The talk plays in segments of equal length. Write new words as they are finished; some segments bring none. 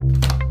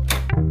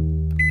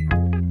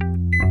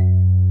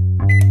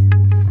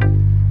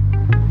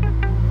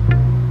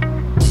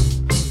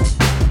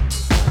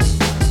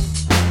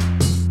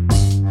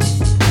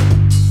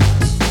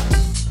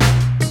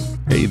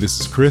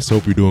Chris.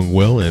 Hope you're doing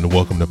well, and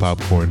welcome to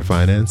Popcorn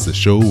Finance, the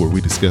show where we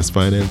discuss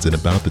finance and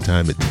about the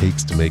time it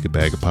takes to make a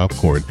bag of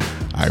popcorn.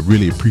 I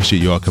really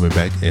appreciate you all coming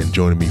back and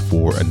joining me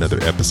for another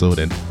episode.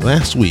 And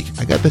last week,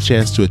 I got the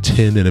chance to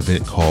attend an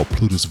event called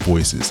Plutus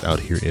Voices out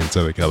here in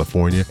Southern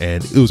California,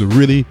 and it was a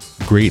really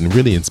great and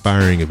really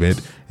inspiring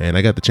event. And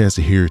I got the chance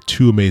to hear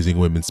two amazing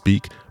women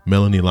speak,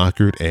 Melanie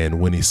Lockhart and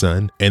Winnie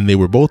Sun, and they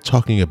were both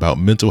talking about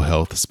mental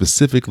health,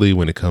 specifically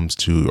when it comes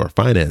to our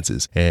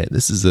finances. And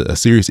this is a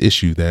serious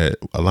issue that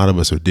a lot of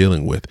us are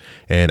dealing with.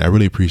 And I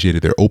really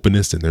appreciated their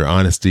openness and their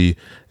honesty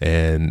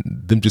and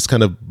them just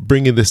kind of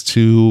bringing this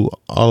to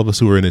all of us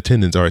who are in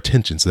attendance, our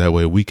attention, so that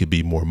way we could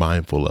be more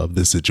mindful of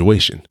this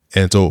situation.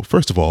 And so,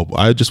 first of all,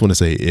 I just want to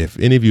say, if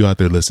any of you out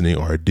there listening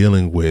are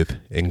dealing with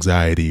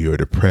anxiety or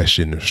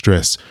depression or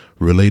stress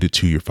related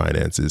to your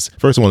finances,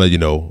 first I want to let you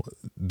know,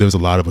 there's a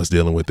lot of us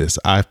dealing with this.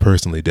 I've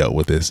personally dealt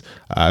with this.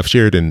 I've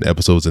shared in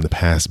episodes in the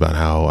past about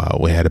how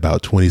we had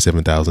about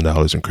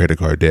 $27,000 in credit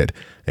card debt.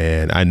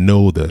 And I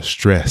know the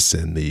stress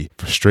and the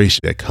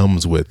frustration that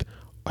comes with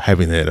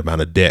having that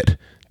amount of debt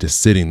just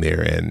sitting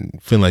there and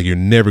feeling like you're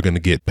never going to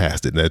get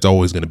past it. And it's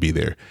always going to be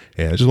there.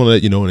 And I just want to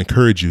let you know and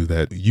encourage you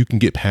that you can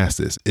get past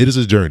this. It is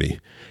a journey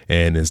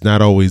and it's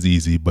not always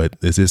easy, but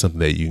this is something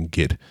that you can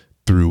get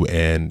through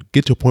and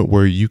get to a point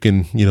where you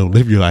can,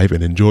 live your life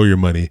and enjoy your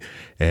money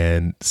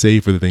and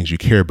save for the things you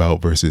care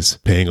about versus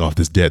paying off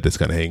this debt that's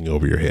kind of hanging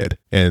over your head.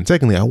 And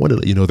secondly, I want to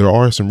let you know there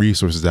are some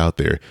resources out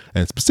there,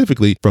 and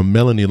specifically from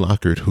Melanie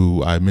Lockhart,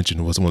 who I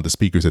mentioned was one of the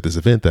speakers at this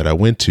event that I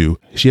went to.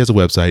 She has a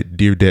website,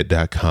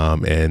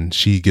 deardebt.com, and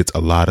she gets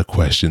a lot of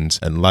questions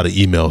and a lot of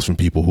emails from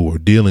people who are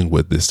dealing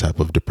with this type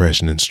of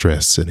depression and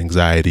stress and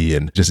anxiety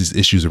and just these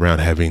issues around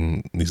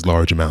having these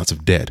large amounts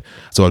of debt.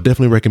 So I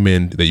definitely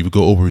recommend that you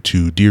go over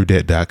to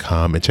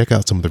deardebt.com and check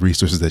out some of the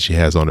resources that she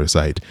has on her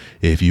site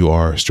if you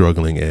are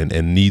struggling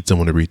and need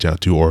someone to reach out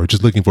to, or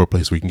just looking for a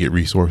place where you can get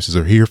resources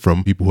or hear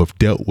from people who have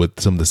dealt with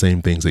some of the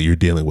same things that you're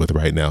dealing with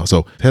right now.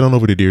 So head on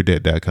over to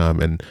deardebt.com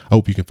and I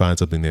hope you can find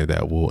something there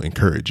that will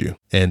encourage you.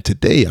 And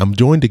today I'm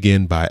joined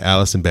again by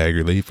Allison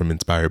Baggerly from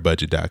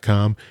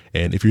inspiredbudget.com.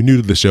 And if you're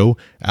new to the show,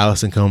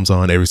 Allison comes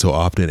on every so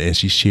often and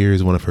she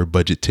shares one of her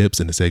budget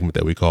tips in a segment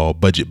that we call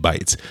Budget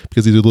Bites,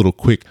 because these are little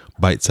quick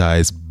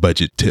bite-sized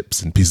budget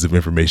tips and pieces of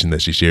information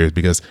that she shares,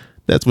 because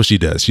that's what she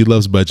does. She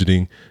loves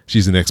budgeting.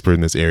 She's an expert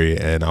in this area,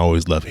 and I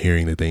always love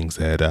hearing the things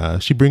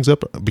that she brings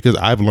up, because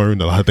I've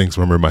learned a lot of things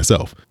from her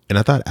myself. And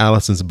I thought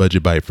Allison's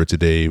budget bite for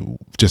today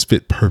just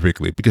fit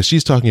perfectly, because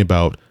she's talking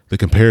about the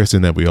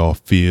comparison that we all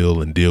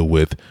feel and deal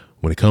with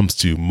when it comes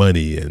to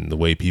money and the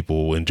way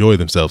people enjoy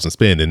themselves and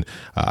spend. And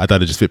I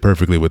thought it just fit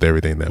perfectly with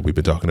everything that we've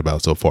been talking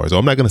about so far. So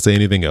I'm not going to say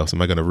anything else. I'm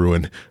not going to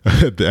ruin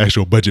the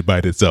actual budget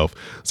bite itself.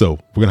 So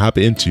we're going to hop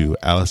into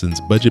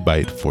Allison's budget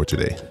bite for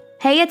today.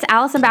 Hey, it's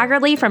Allison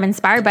Baggerly from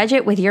Inspired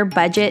Budget with your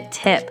budget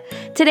tip.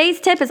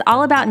 Today's tip is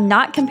all about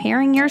not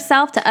comparing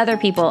yourself to other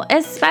people,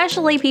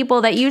 especially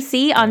people that you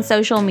see on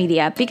social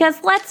media.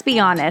 Because let's be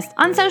honest,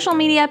 on social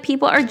media,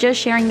 people are just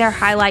sharing their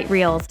highlight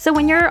reels. So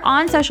when you're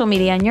on social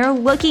media and you're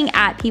looking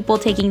at people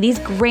taking these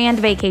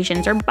grand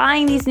vacations or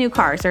buying these new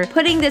cars or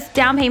putting this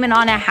down payment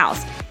on a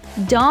house,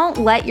 don't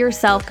let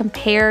yourself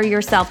compare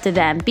yourself to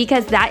them,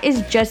 because that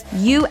is just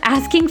you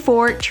asking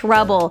for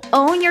trouble.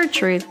 Own your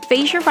truth,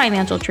 face your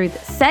financial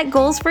truth, set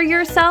goals for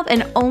yourself,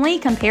 and only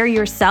compare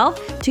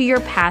yourself to your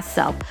past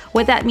self.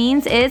 What that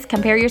means is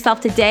compare yourself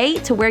today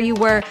to where you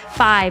were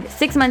 5,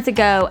 6 months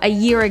ago, a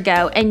year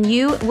ago, and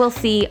you will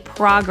see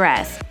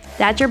progress.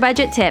 That's your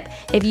budget tip.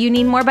 If you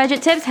need more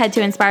budget tips, head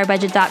to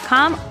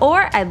inspiredbudget.com,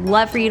 or I'd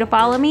love for you to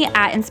follow me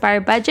at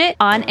inspiredbudget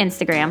on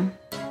Instagram.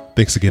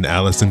 Thanks again,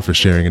 Allison, for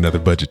sharing another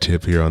budget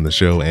tip here on the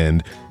show.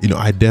 And,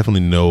 I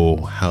definitely know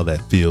how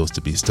that feels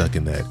to be stuck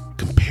in that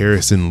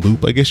comparison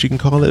loop, I guess you can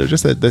call it, or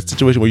just that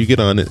situation where you get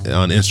on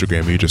Instagram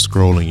and you're just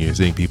scrolling, you're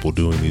seeing people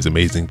doing these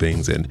amazing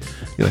things and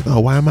you're like,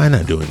 oh, why am I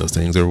not doing those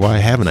things? Or why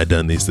haven't I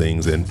done these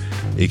things? And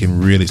it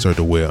can really start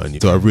to weigh on you.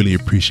 So I really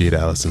appreciate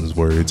Allison's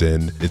words,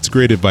 and it's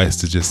great advice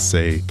to just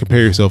say,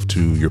 compare yourself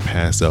to your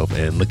past self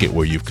and look at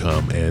where you've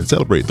come and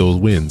celebrate those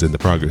wins and the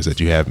progress that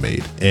you have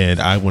made.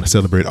 And I want to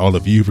celebrate all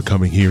of you for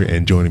coming here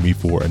and joining me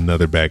for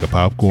another bag of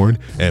popcorn.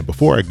 And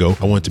before I go,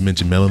 I want to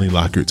mention Melanie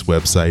Lockhart's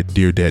website,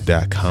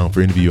 deardebt.com,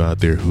 for any of you out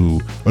there who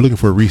are looking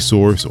for a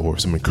resource or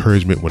some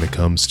encouragement when it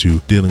comes to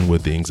dealing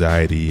with the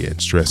anxiety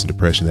and stress and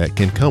depression that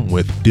can come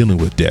with dealing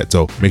with debt.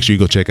 So make sure you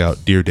go check out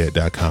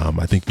deardebt.com.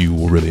 I think you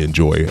will really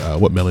enjoy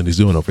what Melanie's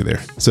doing over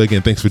there. So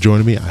again, thanks for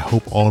joining me. I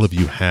hope all of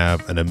you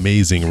have an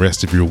amazing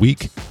rest of your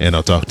week, and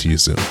I'll talk to you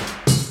soon.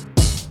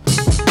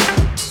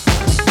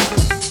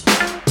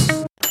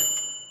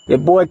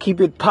 That boy keep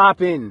it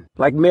poppin'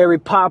 like Mary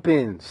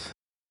Poppins.